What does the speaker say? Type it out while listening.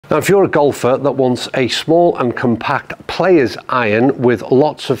Now, if you're a golfer that wants a small and compact player's iron with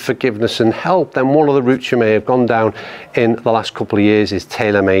lots of forgiveness and help, then one of the routes you may have gone down in the last couple of years is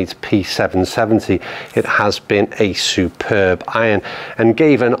Taylormade's P770. It has been a superb iron and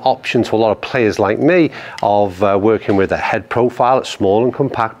gave an option to a lot of players like me of working with a head profile. It's small and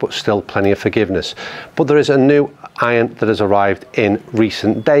compact, but still plenty of forgiveness. But there is a new iron that has arrived in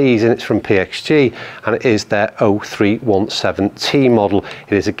recent days, and it's from PXG, and it is their 0317T model.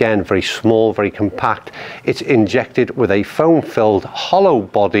 It is again very small, very compact. It's injected with a foam-filled hollow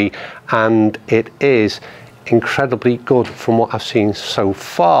body, and it is incredibly good from what I've seen so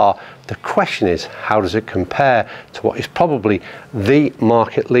far. The question is, how does it compare to what is probably the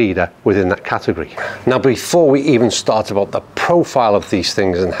market leader within that category? Now, before we even start about the profile of these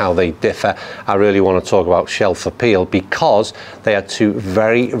things and how they differ, I really want to talk about shelf appeal, because they are two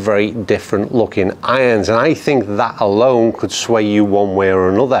very, very different looking irons, and I think that alone could sway you one way or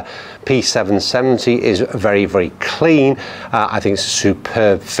another. P770 is very, very clean. I think it's a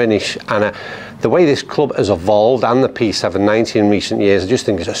superb finish, and the way this club has evolved, and the P790 in recent years, I just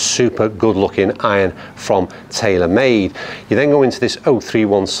think it's a super good looking iron from Taylormade. You then go into this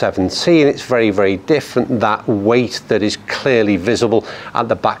 0317T, and it's very, very different. That weight that is clearly visible at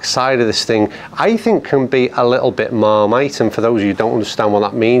the back side of this thing, I think can be a little bit Marmite, and for those of you who don't understand what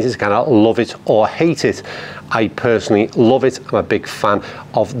that means, it's kind of love it or hate it. I personally love it. I'm a big fan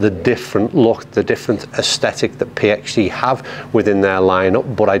of the different look, the different aesthetic that PXG have within their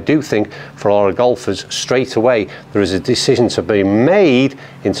lineup, but I do think for a lot of golfers, straight away there is a decision to be made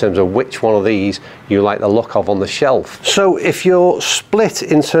in terms of which one of these you like the look of on the shelf. So if you're split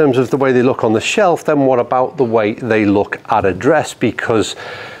in terms of the way they look on the shelf, then what about the way they look at address? Because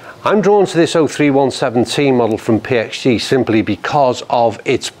I'm drawn to this 0317T model from PXG simply because of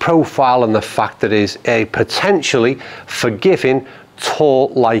its profile and the fact that it is a potentially forgiving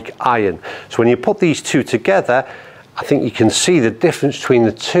tour-like iron. So when you put these two together, I think you can see the difference between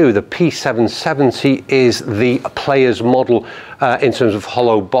the two. The P770 is the player's model in terms of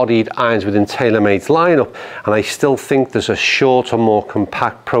hollow-bodied irons within Taylormade's lineup, and I still think there's a shorter, more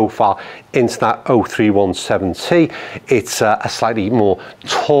compact profile into that 0317T. It's a slightly more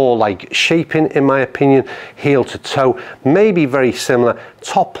tour-like shaping, in my opinion, heel to toe, maybe very similar.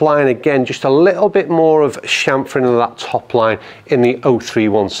 Top line, again, just a little bit more of chamfering of that top line in the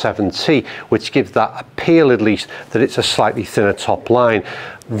 0317T, which gives that appeal, at least, that it's a slightly thinner top line.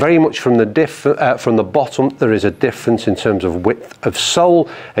 Very much from the bottom, there is a difference in terms of width of sole.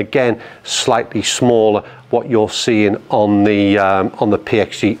 Again, slightly smaller what you're seeing on the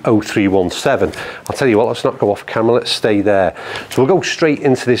PXG 0317. I'll tell you what, let's not go off camera, let's stay there. So we'll go straight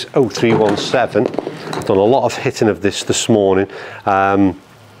into this 0317. I've done a lot of hitting of this morning, and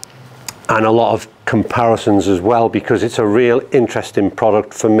a lot of comparisons as well, because it's a real interesting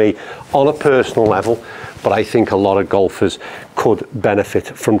product for me on a personal level, but I think a lot of golfers could benefit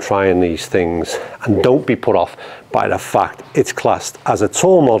from trying these things. And don't be put off by the fact it's classed as a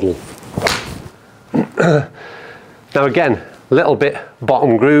tour model. Now again, a little bit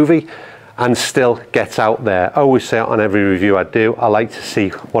bottom groovy and still gets out there. I always say it on every review I do, I like to see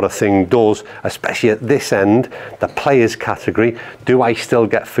what a thing does, especially at this end, the players category. Do I still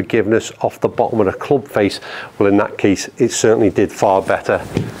get forgiveness off the bottom of the club face? Well, in that case, it certainly did far better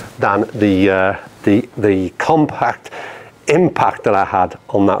than the compact impact that I had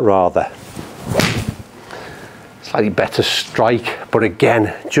on that rather. Slightly better strike, but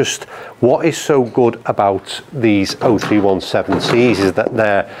again, just what is so good about these 0317Ts is that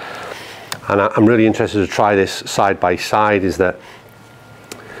they're, and I'm really interested to try this side by side, is that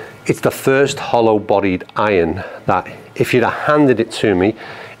it's the first hollow bodied iron that if you'd have handed it to me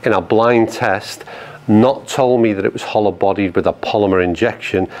in a blind test, not told me that it was hollow bodied with a polymer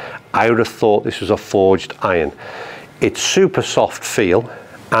injection, I would have thought this was a forged iron. It's super soft feel,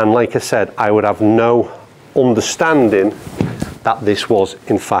 and like I said, I would have no understanding that this was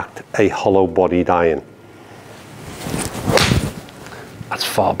in fact a hollow bodied iron. That's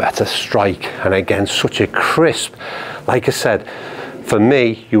far better strike, and again, such a crisp. Like I said, for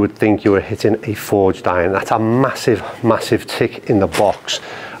me, you would think you were hitting a forged iron. That's a massive, massive tick in the box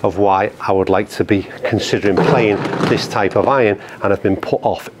of why I would like to be considering playing this type of iron, and have been put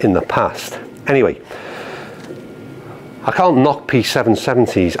off in the past. Anyway, I can't knock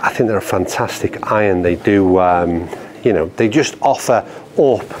P770s. I think they're a fantastic iron. They do, you know, they just offer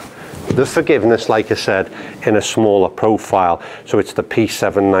up the forgiveness, like I said, in a smaller profile. So it's the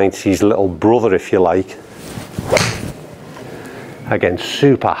P790's little brother, if you like. Again,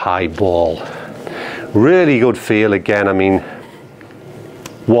 super high ball. Really good feel. Again, I mean,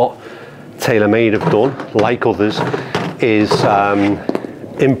 what Taylormade have done, like others, is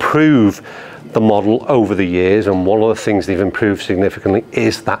improve the model over the years, and one of the things they've improved significantly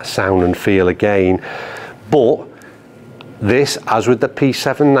is that sound and feel again. But this, as with the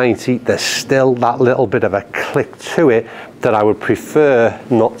P790, there's still that little bit of a click to it that I would prefer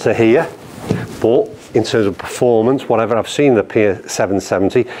not to hear. But in terms of performance, whatever I've seen in the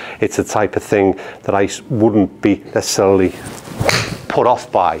P770, it's the type of thing that I wouldn't be necessarily put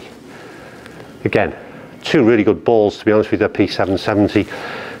off by. Again, two really good balls, to be honest with you. The P770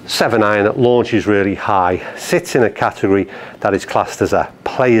 7-iron that launches really high, sits in a category that is classed as a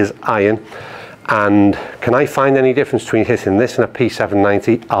player's iron. And can I find any difference between hitting this and a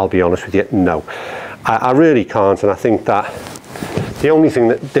P790? I'll be honest with you, no. I really can't, and I think that the only thing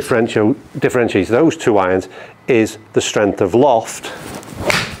that differentiates those two irons is the strength of loft,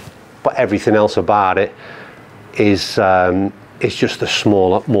 but everything else about it is just a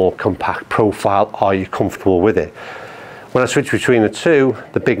smaller, more compact profile. Are you comfortable with it? When I switch between the two,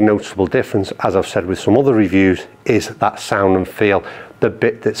 the big noticeable difference, as I've said with some other reviews, is that sound and feel, the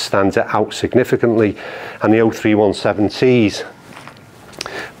bit that stands it out significantly. And the 0317Ts,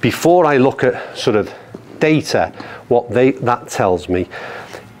 before I look at sort of data, what that tells me,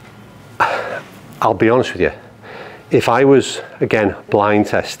 I'll be honest with you, if I was, again, blind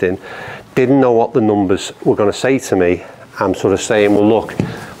testing, didn't know what the numbers were going to say to me, I'm sort of saying, well, look,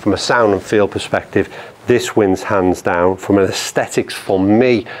 from a sound and feel perspective, this wins hands down. From an aesthetics for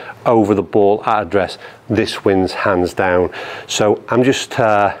me over the ball at address, this wins hands down. So I'm just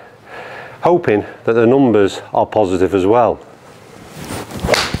hoping that the numbers are positive as well.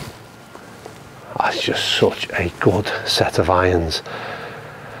 That's just such a good set of irons.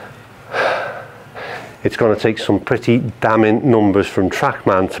 It's going to take some pretty damning numbers from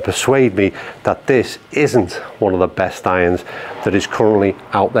TrackMan to persuade me that this isn't one of the best irons that is currently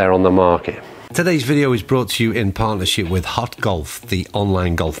out there on the market. Today's video is brought to you in partnership with Hot Golf, the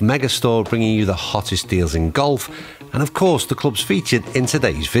online golf megastore, bringing you the hottest deals in golf, and of course the clubs featured in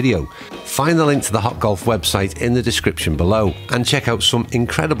today's video. Find the link to the Hot Golf website in the description below and check out some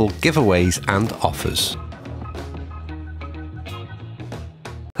incredible giveaways and offers.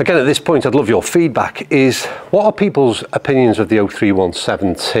 Again, at this point, I'd love your feedback. What are people's opinions of the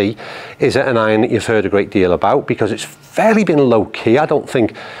 0317T? Is it an iron that you've heard a great deal about? Because it's fairly been low-key. I don't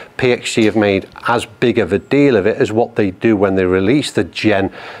think PXG have made as big of a deal of it as what they do when they release the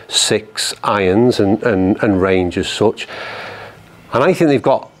Gen 6 irons and range as such. And I think they've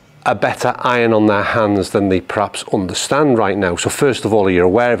got a better iron on their hands than they perhaps understand right now. So first of all, are you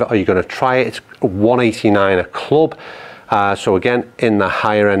aware of it? Are you going to try it? It's $189 a club. So again, in the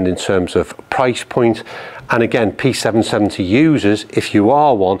higher end in terms of price point. And again, P770 users, if you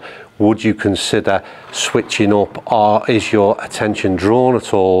are one, would you consider switching up, or is your attention drawn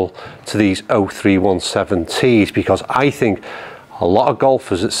at all to these 0317Ts? Because I think a lot of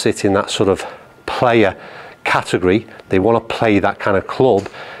golfers that sit in that sort of player category, they want to play that kind of club.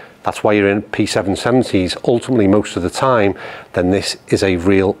 That's why you're in P770s ultimately most of the time. Then this is a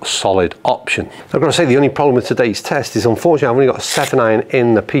real solid option. I've got to say, the only problem with today's test is, unfortunately, I've only got a 7-iron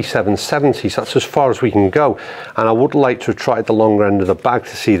in the P770s. That's as far as we can go, and I would like to have tried the longer end of the bag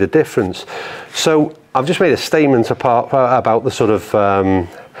to see the difference. So I've just made a statement about the sort of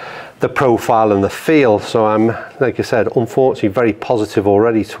the profile and the feel. So I'm, like I said, unfortunately very positive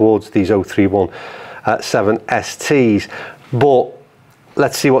already towards these 0317STs, but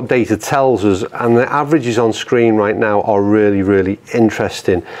let's see what data tells us. And the averages on screen right now are really, really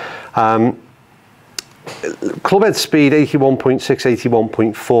interesting. Clubhead speed 81.6,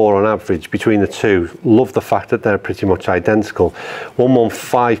 81.4 on average between the two. Love the fact that they're pretty much identical.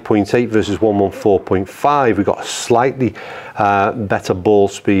 115.8 versus 114.5. We've got a slightly better ball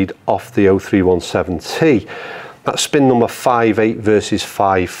speed off the 0317T. That spin number 5.8 versus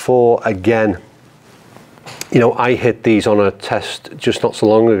 5.4. Again, you know, I hit these on a test just not so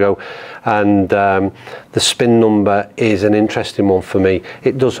long ago, and the spin number is an interesting one for me.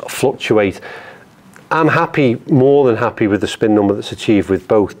 It does fluctuate. I'm happy, more than happy, with the spin number that's achieved with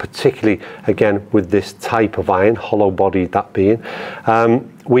both, particularly, again, with this type of iron, hollow bodied that being.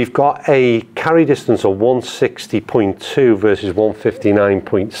 We've got a carry distance of 160.2 versus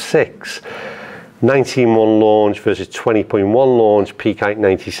 159.6. 19.1 launch versus 20.1 launch, peak height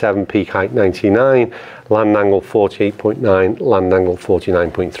 97, peak height 99, land angle 48.9, land angle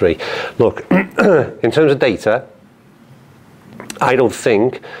 49.3. Look, in terms of data, I don't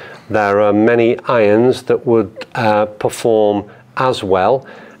think there are many irons that would perform as well,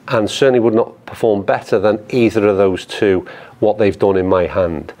 and certainly would not perform better than either of those two, what they've done in my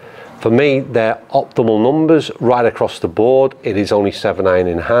hand. For me, they're optimal numbers right across the board. It is only 7-iron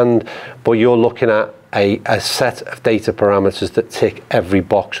in hand, but you're looking at a set of data parameters that tick every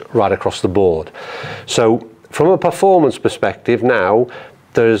box right across the board. So from a performance perspective now,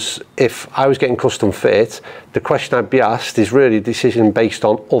 if I was getting custom fit, the question I'd be asked is really a decision based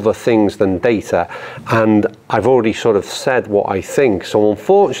on other things than data, and I've already sort of said what I think. So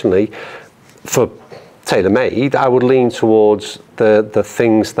unfortunately for Taylormade, I would lean towards the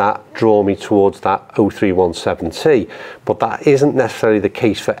things that draw me towards that 0317T, but that isn't necessarily the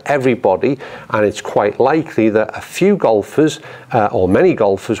case for everybody, and it's quite likely that a few golfers or many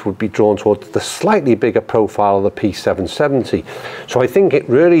golfers would be drawn towards the slightly bigger profile of the P770. So I think it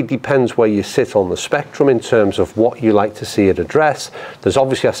really depends where you sit on the spectrum in terms of what you like to see it address. There's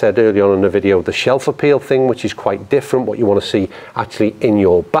obviously, I said earlier on in the video, the shelf appeal thing, which is quite different, what you want to see actually in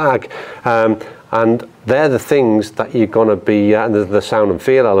your bag. And they're the things that you're going to be, and the sound and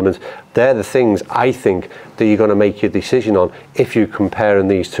feel elements, they're the things I think that you're going to make your decision on if you're comparing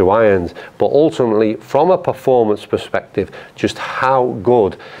these two irons. But ultimately, from a performance perspective, just how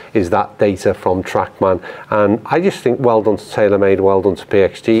good is that data from TrackMan? And I just think well done to Taylormade, well done to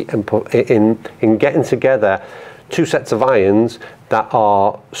PXG in getting together two sets of irons that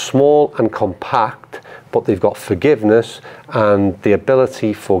are small and compact, but they've got forgiveness and the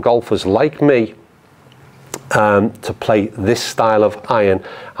ability for golfers like me to play this style of iron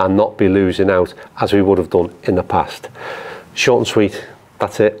and not be losing out as we would have done in the past. Short and sweet,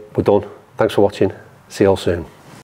 that's it, we're done. Thanks for watching, see you all soon.